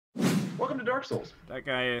welcome to Dark Souls. That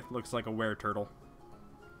guy looks like a were-turtle.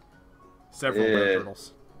 Several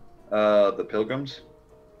were-turtles. The pilgrims?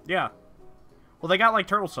 Yeah. Well, they got like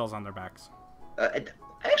turtle shells on their backs. I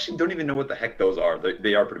actually don't even know what the heck those are.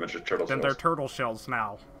 They are pretty much just turtle Then shells. they're turtle shells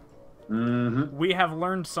now. Mm-hmm. We have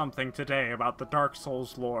learned something today about the Dark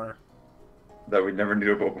Souls lore. That we never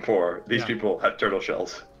knew about before. These people have turtle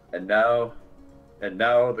shells. And now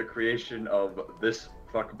the creation of this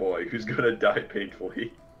fuckboy who's gonna die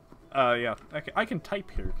painfully. Yeah. I can type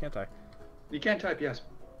here, can't I? You can type, yes.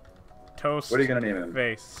 Toast. What are you gonna name him?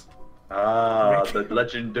 Face. Ah, the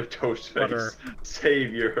legend of Toastface, Butter.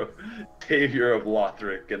 savior of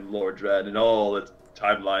Lothric and Lordran and all its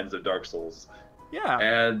timelines of Dark Souls. Yeah,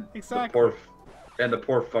 and exactly. The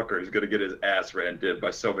poor fucker is gonna get his ass rammed in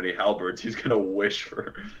by so many halberds. He's gonna wish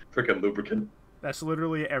for freaking lubricant. That's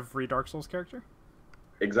literally every Dark Souls character.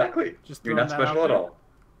 Exactly. Just You're not special at all.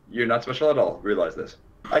 You're not special at all. Realize this.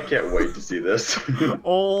 I can't wait to see this.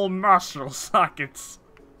 Old nostril sockets.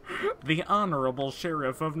 The Honorable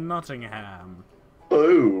Sheriff of Nottingham.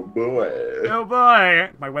 Oh boy. Oh boy!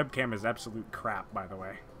 My webcam is absolute crap, by the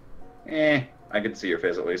way. I can see your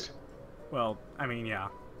face at least. Well, I mean, yeah.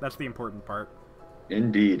 That's the important part.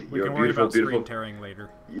 Indeed. We can worry about screen tearing later.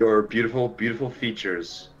 Your beautiful, beautiful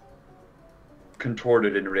features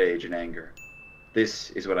contorted in rage and anger. This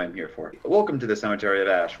is what I'm here for. Welcome to the Cemetery of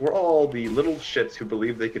Ash, where all the little shits who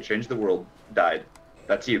believed they could change the world died.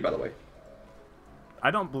 That's you, by the way.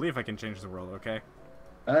 I don't believe I can change the world, okay?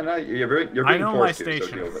 No, you're being forced to, so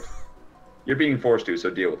deal with it. You're being forced to, so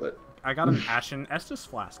deal with it. I got an Ashen Estus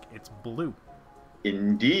flask. It's blue.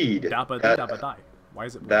 Indeed. Dabba-dee-dabba-die. Why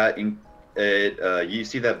is it blue? You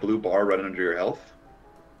see that blue bar right under your health?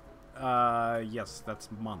 Yes, that's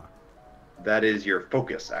mana. That is your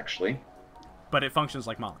focus, actually. But it functions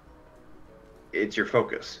like mana. It's your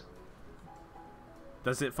focus.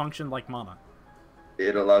 Does it function like mana?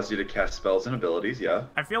 It allows you to cast spells and abilities, yeah.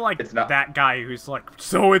 I feel like it's not that guy who's like,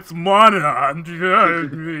 so it's mana.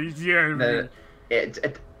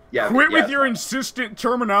 Yeah. Quit with your insistent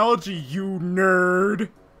terminology, you nerd.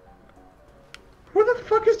 Who the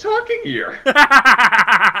fuck is talking here?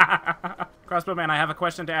 Crossbow man, I have a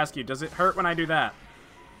question to ask you. Does it hurt when I do that?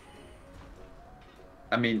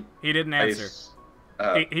 I mean... He didn't answer.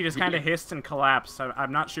 He just kind of hissed and collapsed.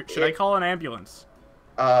 I'm not sure. Should I call an ambulance?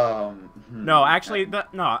 No, actually,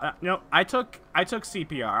 no. I took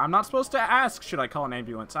CPR. I'm not supposed to ask, should I call an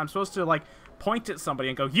ambulance? I'm supposed to, like, point at somebody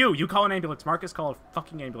and go, you call an ambulance. Marcus, call a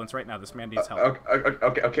fucking ambulance right now. This man needs help.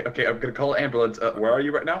 Okay. I'm gonna call an ambulance. Where are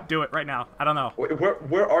you right now? Do it right now. I don't know.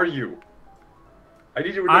 Where are you? I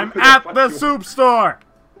need you to know I'm at the soup store.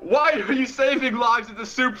 Why are you saving lives at the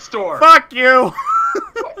soup store? Fuck you.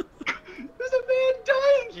 There's a man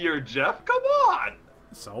dying here, Jeff. Come on.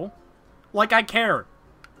 So? Like I care.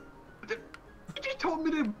 You told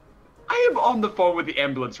me to... I am on the phone with the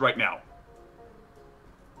ambulance right now.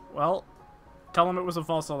 Well, tell him it was a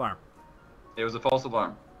false alarm. It was a false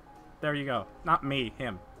alarm. There you go. Not me,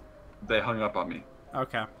 him. They hung up on me.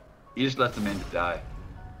 Okay. You just left the man to die.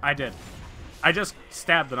 I did. I just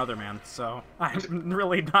stabbed another man, so I'm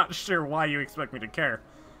really not sure why you expect me to care.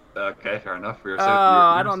 Okay, fair enough.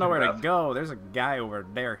 I don't know where to go. There's a guy over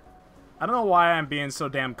there. I don't know why I'm being so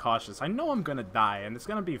damn cautious. I know I'm gonna die, and it's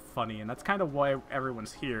gonna be funny, and that's kind of why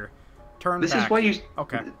everyone's here. Turn back. This is why you...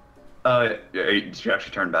 Okay. Did you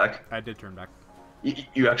actually turn back? I did turn back.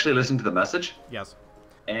 You actually listened to the message? Yes.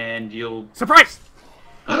 And you'll... Surprise!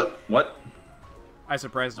 What? I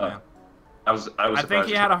surprised him, man. I was I think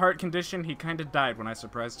he had a heart condition. He kind of died when I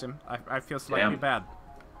surprised him. I feel slightly bad.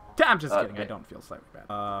 I'm just kidding. I don't feel slightly bad.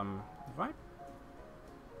 Have I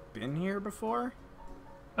been here before?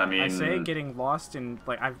 I mean... I say getting lost in,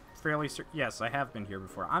 like, I'm fairly certain... Yes, I have been here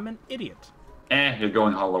before. I'm an idiot. You're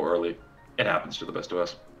going hollow early. It happens to the best of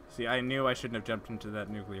us. See, I knew I shouldn't have jumped into that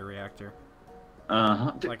nuclear reactor.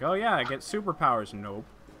 Uh-huh. Like, oh yeah, I get superpowers. Nope.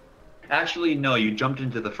 Actually, no, you jumped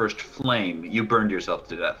into the first flame. You burned yourself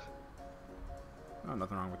to death. Oh,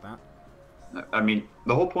 nothing wrong with that. I mean,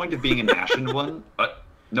 the whole point of being an ashen one...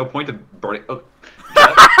 no point of burning... Oh,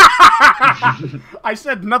 I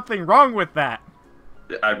said nothing wrong with that.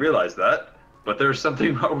 I realize that, but there's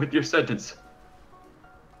something wrong with your sentence.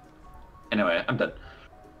 Anyway, I'm done.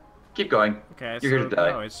 Keep going. Okay, You're here to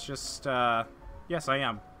die. No, it's just, yes, I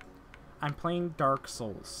am. I'm playing Dark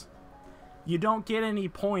Souls. You don't get any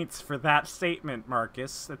points for that statement,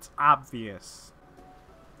 Marcus. That's obvious.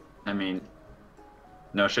 I mean,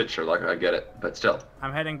 no shit, Sherlock, I get it, but still.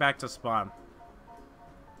 I'm heading back to spawn.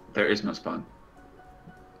 There is no spawn.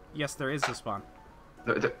 Yes, there is a spawn.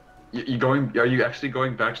 Are you actually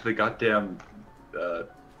going back to the goddamn,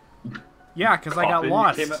 Yeah, because I got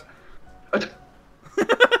lost.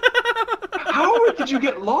 How did you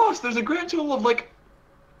get lost? There's a grand total of like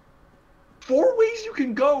 4 ways you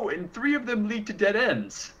can go, and 3 of them lead to dead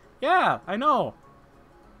ends. Yeah, I know.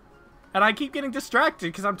 And I keep getting distracted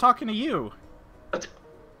because I'm talking to you.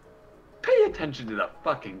 Pay attention to the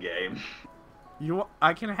fucking game.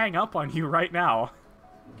 I can hang up on you right now.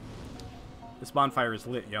 This bonfire is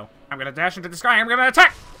lit, yo. I'm gonna dash into the sky. I'm gonna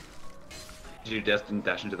attack. Did you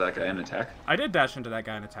dash into that guy and attack? I did dash into that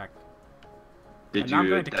guy and attack. Did and you? I'm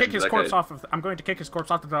going to kick his corpse off of. I'm going to kick his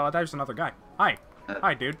corpse off the. There's another guy. Hi.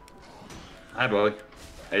 Hi, dude. Hi, boy.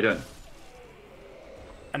 How you doing?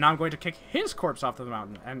 And now I'm going to kick his corpse off of the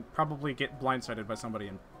mountain and probably get blindsided by somebody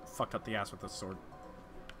and fucked up the ass with this sword.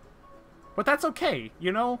 But that's okay,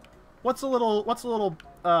 you know. What's a little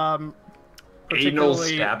anal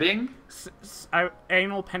stabbing?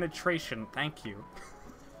 Anal penetration. Thank you.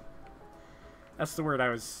 That's the word I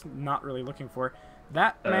was not really looking for.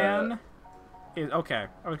 That man is okay.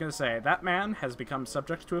 I was gonna say that man has become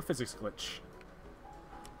subject to a physics glitch.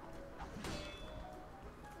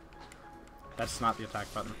 That's not the attack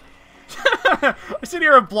button. I sit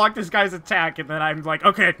here and block this guy's attack, and then I'm like,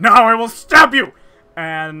 okay, now I will stab you!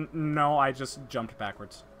 And no, I just jumped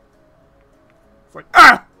backwards. It's like,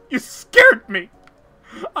 ah! You scared me!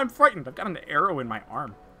 I'm frightened. I've got an arrow in my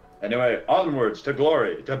arm. Anyway, onwards to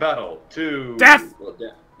glory, to battle, to... Death! Well,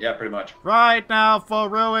 yeah, pretty much. Right now for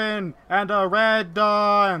ruin and a red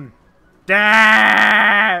dawn.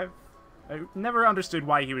 Death! I never understood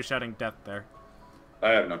why he was shouting death there.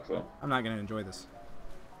 I have no clue. I'm not going to enjoy this.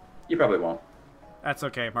 You probably won't. That's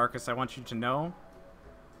okay, Marcus. I want you to know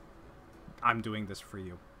I'm doing this for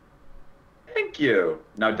you. Thank you.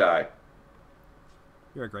 Now die.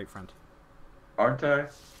 You're a great friend. Aren't I?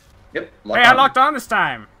 Yep. Hey, I locked on this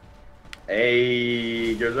time.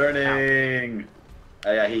 Hey, you're learning.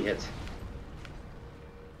 Yeah, he hits.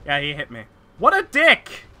 Yeah, he hit me. What a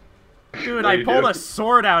dick! Dude, I pulled a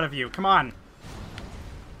sword out of you. Come on.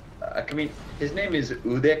 I mean, his name is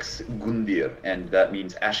Iudex Gundyr, and that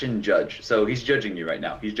means Ashen Judge. So he's judging you right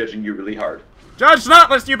now. He's judging you really hard. Judge not,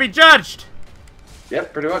 lest you be judged!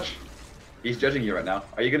 Yep, pretty much. He's judging you right now.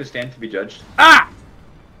 Are you going to stand to be judged? Ah!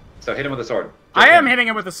 So hit him with a sword. I am hitting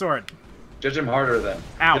him with a sword. Judge him harder then.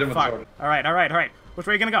 Ow, hit him fuck. with a sword. Alright, alright, alright. Which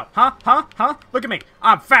way are you gonna go? Huh? Huh? Huh? Look at me.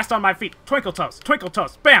 I'm fast on my feet. Twinkle toes. Twinkle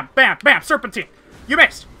toes. Bam, bam, bam. Serpentine. You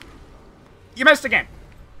missed. You missed again.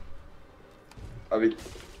 I mean,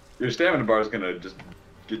 your stamina bar is gonna just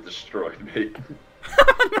get destroyed, mate.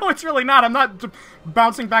 No, it's really not. I'm not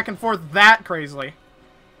bouncing back and forth that crazily.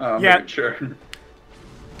 Oh, I'm making sure.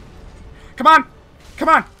 Come on. Come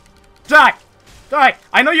on. Die. Die.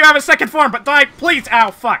 I know you have a second form, but die, please.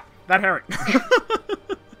 Ow, fuck. That hurt.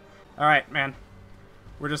 Alright, man.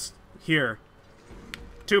 We're just here.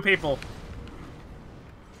 2 people.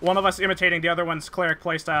 One of us imitating the other one's cleric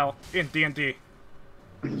playstyle in D&D.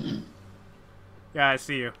 Yeah, I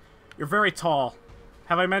see you. You're very tall.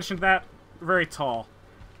 Have I mentioned that? You're very tall.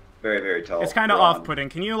 Very, very tall. It's kind of off-putting.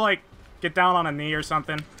 Can you, like, get down on a knee or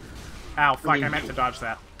something? Ow, fuck, I meant to dodge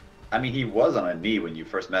that. I mean, he was on a knee when you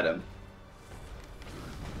first met him.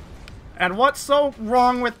 And what's so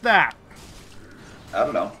wrong with that? I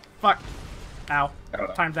don't know. Fuck. Ow. I don't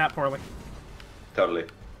know. Timed that poorly. Totally.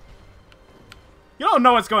 You don't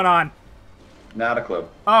know what's going on. Not a clue.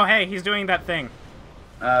 Oh, hey, he's doing that thing.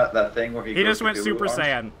 That thing where he just went Cthulhu Super arms?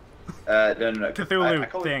 Saiyan. No.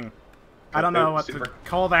 Cthulhu thing. I don't know what super. to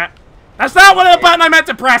call that. That's not what the button I meant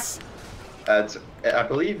to press! It's, I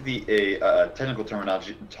believe the technical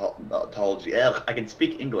terminology, I can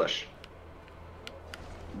speak English.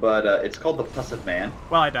 But it's called the Pussive Man.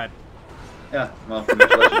 Well, I died. Yeah, well,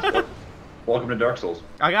 congratulations. Welcome to Dark Souls.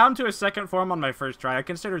 I got him to a second form on my first try. I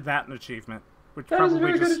considered that an achievement. Which That probably is a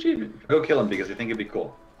very just... good achievement. Go kill him because I think it'd be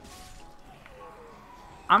cool.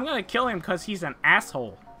 I'm gonna kill him because he's an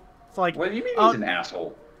asshole. It's like... What do you mean he's an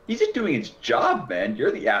asshole? He's just doing his job, man.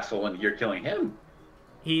 You're the asshole and you're killing him.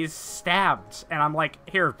 He's stabbed. And I'm like,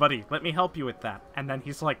 here, buddy, let me help you with that. And then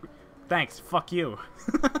he's like, thanks, fuck you.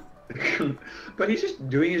 But he's just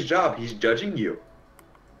doing his job. He's judging you.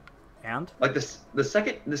 And? Like the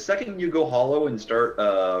second you go hollow and start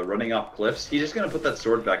running off cliffs, he's just gonna put that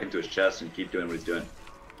sword back into his chest and keep doing what he's doing.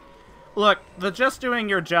 Look, the just doing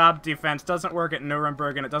your job defense doesn't work at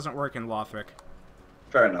Nuremberg and it doesn't work in Lothric.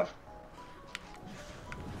 Fair enough.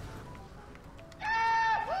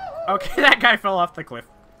 Okay, that guy fell off the cliff.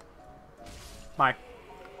 Bye.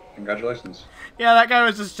 Congratulations. Yeah, that guy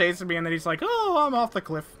was just chasing me and then he's like, oh, I'm off the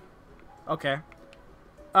cliff. Okay.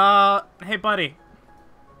 Hey, buddy.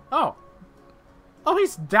 Oh. Oh,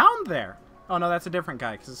 he's down there. Oh, no, that's a different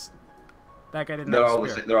guy, because... That guy didn't have a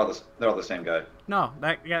spear. They're all the same guy. No,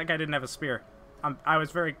 that guy didn't have a spear. I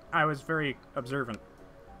was very observant.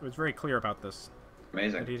 I was very clear about this.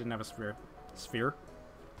 Amazing. That he didn't have a spear. Sphere?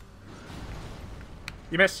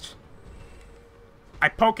 You missed. I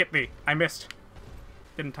poke at thee. I missed.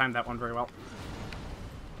 Didn't time that one very well.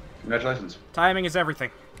 Congratulations. Timing is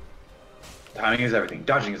everything. Timing is everything.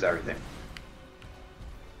 Dodging is everything.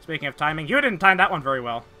 Speaking of timing, you didn't time that one very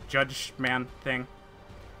well. Judge man thing.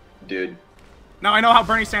 Dude. Now I know how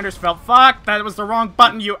Bernie Sanders felt. Fuck! That was the wrong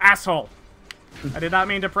button, you asshole! I did not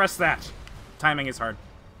mean to press that. Timing is hard.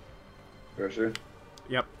 For sure?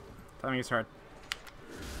 Yep. Timing is hard.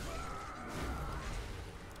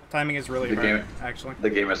 Timing is really hard, actually. The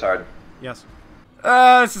game is hard. Yes.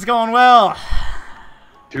 This is going well.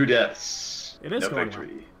 2 deaths. It is going well.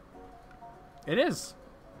 It is.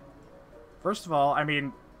 First of all, I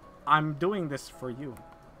mean, I'm doing this for you.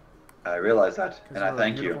 I realize that, and I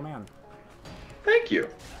thank you. Man. Thank you.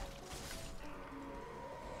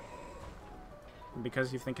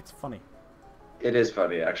 Because you think it's funny. It is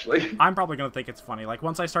funny, actually. I'm probably gonna think it's funny. Like,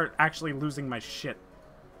 once I start actually losing my shit.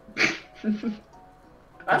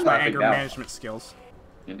 That's my anger management skills.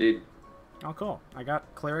 Indeed. Oh, cool. I got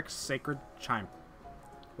Cleric's Sacred Chime.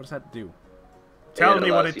 What does that do? Tell me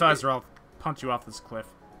what it does, or I'll punch you off this cliff.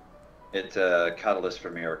 It's a catalyst for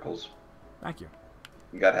miracles. Thank you.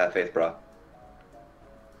 You gotta have faith, bro.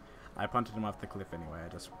 I punted him off the cliff anyway. I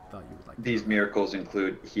just thought you would like. These miracles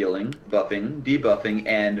include healing, buffing, debuffing,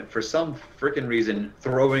 and for some frickin' reason,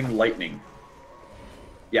 throwing lightning.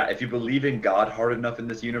 Yeah, if you believe in God hard enough in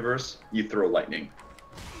this universe, you throw lightning.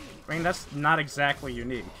 I mean, that's not exactly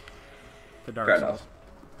unique to Dark Souls. Enough.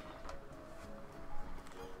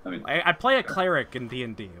 I mean, I play a cleric in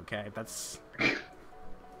D&D. Okay, that's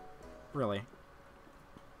really.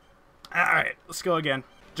 All right, let's go again.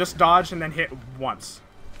 Just dodge and then hit once.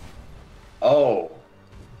 Oh,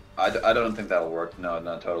 I don't think that'll work. No,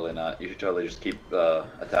 totally not. You should totally just keep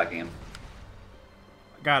attacking him.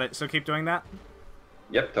 Got it. So keep doing that?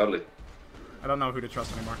 Yep, totally. I don't know who to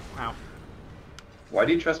trust anymore. Ow. Why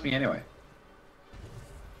do you trust me anyway?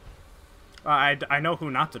 I know who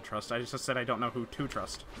not to trust. I just said I don't know who to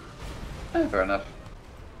trust. Fair enough.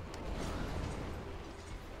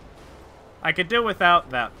 I could do without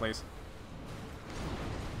that, please.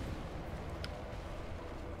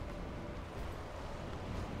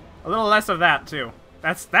 A little less of that, too.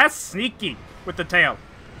 That's sneaky with the tail.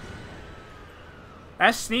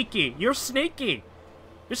 That's sneaky. You're sneaky.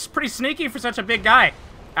 You're pretty sneaky for such a big guy.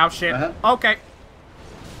 Ow, shit. Okay.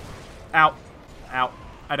 Ow. Ow.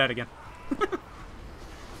 I died again.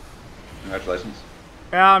 Congratulations.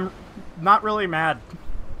 Yeah, I'm not really mad.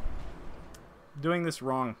 Doing this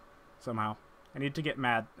wrong, somehow. I need to get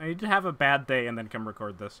mad. I need to have a bad day and then come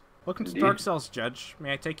record this. Welcome to Dark Souls, Judge.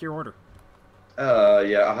 May I take your order?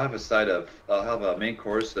 Yeah, I'll have a main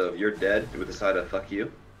course of you're dead with a side of fuck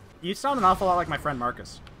you. You sound an awful lot like my friend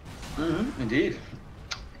Marcus. Mm-hmm, indeed.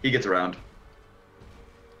 He gets around.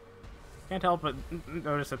 Can't help but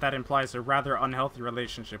notice that implies a rather unhealthy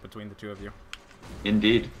relationship between the two of you.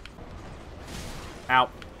 Indeed. Ow.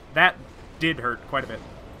 That did hurt quite a bit.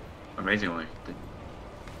 Amazingly.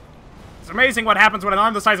 It's amazing what happens when an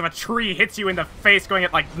arm the size of a tree hits you in the face going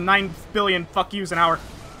at like 9 billion fuck yous an hour.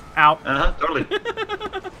 Ow. Totally.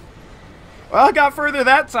 Well, I got further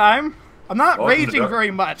that time. I'm not raging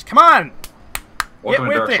very much. Come on. Welcome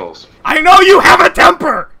to Dark Souls. I know you have a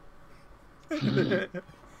temper!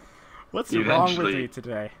 What's wrong with me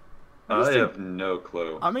today? I have no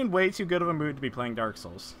clue. I'm in way too good of a mood to be playing Dark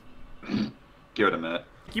Souls. Give it a minute.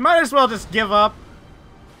 You might as well just give up.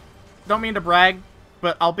 Don't mean to brag,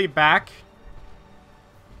 but I'll be back.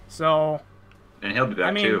 So... And he'll be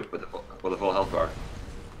back too, with a full health bar.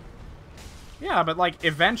 Yeah, but like,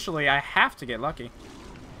 eventually I have to get lucky.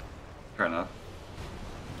 Fair enough.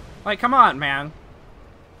 Like, come on, man.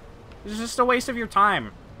 It's just a waste of your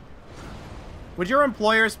time. Would your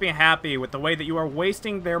employers be happy with the way that you are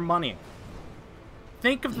wasting their money?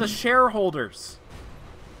 Think of the shareholders.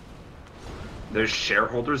 There's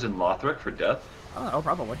shareholders in Lothric for death? I don't know,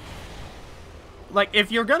 probably. Like,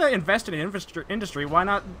 if you're gonna invest in an industry, why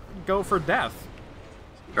not go for death?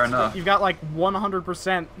 Fair enough. You've got like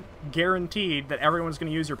 100% guaranteed that everyone's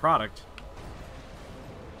gonna use your product.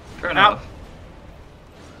 Fair enough.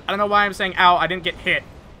 I don't know why I'm saying ow, I didn't get hit.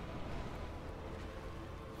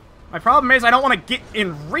 My problem is I don't want to get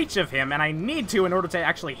in reach of him, and I need to in order to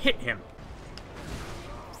actually hit him.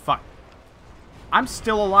 Fuck. I'm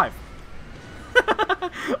still alive.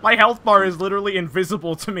 My health bar is literally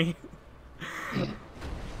invisible to me.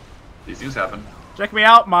 These things happen. Check me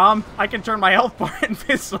out, Mom. I can turn my health bar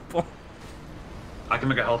invisible. I can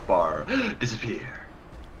make a health bar disappear.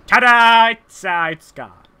 Ta-da! It's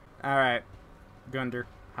gone. All right, Gundyr.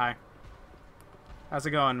 Hi. How's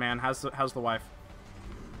it going, man? How's the wife?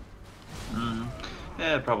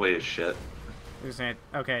 Yeah, probably is shit.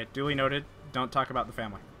 Okay, duly noted. Don't talk about the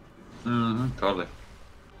family. Totally.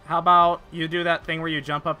 How about you do that thing where you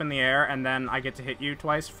jump up in the air and then I get to hit you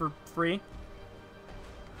twice for free?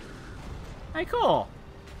 Hey, cool.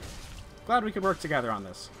 Glad we could work together on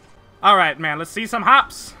this. All right, man, let's see some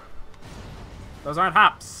hops. Those aren't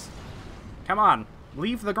hops. Come on,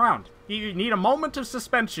 leave the ground. You need a moment of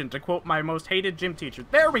suspension, to quote my most hated gym teacher.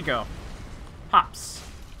 There we go. Hops.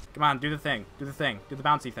 Come on, do the thing. Do the thing. Do the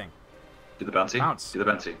bouncy thing. Do the bouncy? Bounce. Do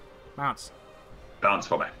the bouncy. Bounce. Bounce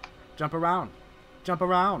for me. Jump around. Jump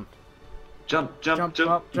around. Jump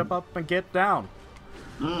up and get down.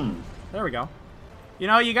 There we go. You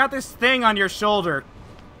know, you got this thing on your shoulder.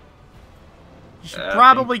 You should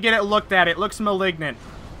probably get it looked at. It looks malignant.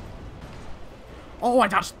 Oh, I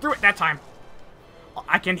dodged through it that time.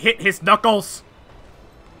 I can hit his knuckles.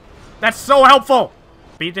 That's so helpful.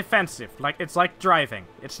 Be defensive. It's like driving.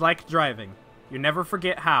 It's like driving. You never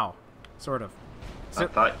forget how. Sort of. So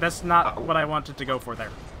that's not what I wanted to go for there.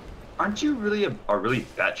 Aren't you really a really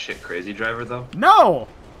batshit crazy driver, though? No!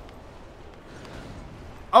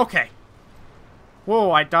 Okay. Whoa,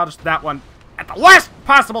 I dodged that one at the last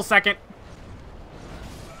possible second.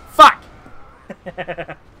 Fuck!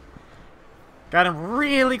 Got him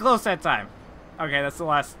really close that time. Okay, that's the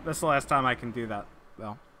last time I can do that,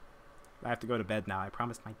 though. I have to go to bed now. I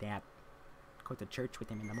promised my dad. Go to church with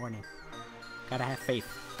him in the morning. Gotta have faith.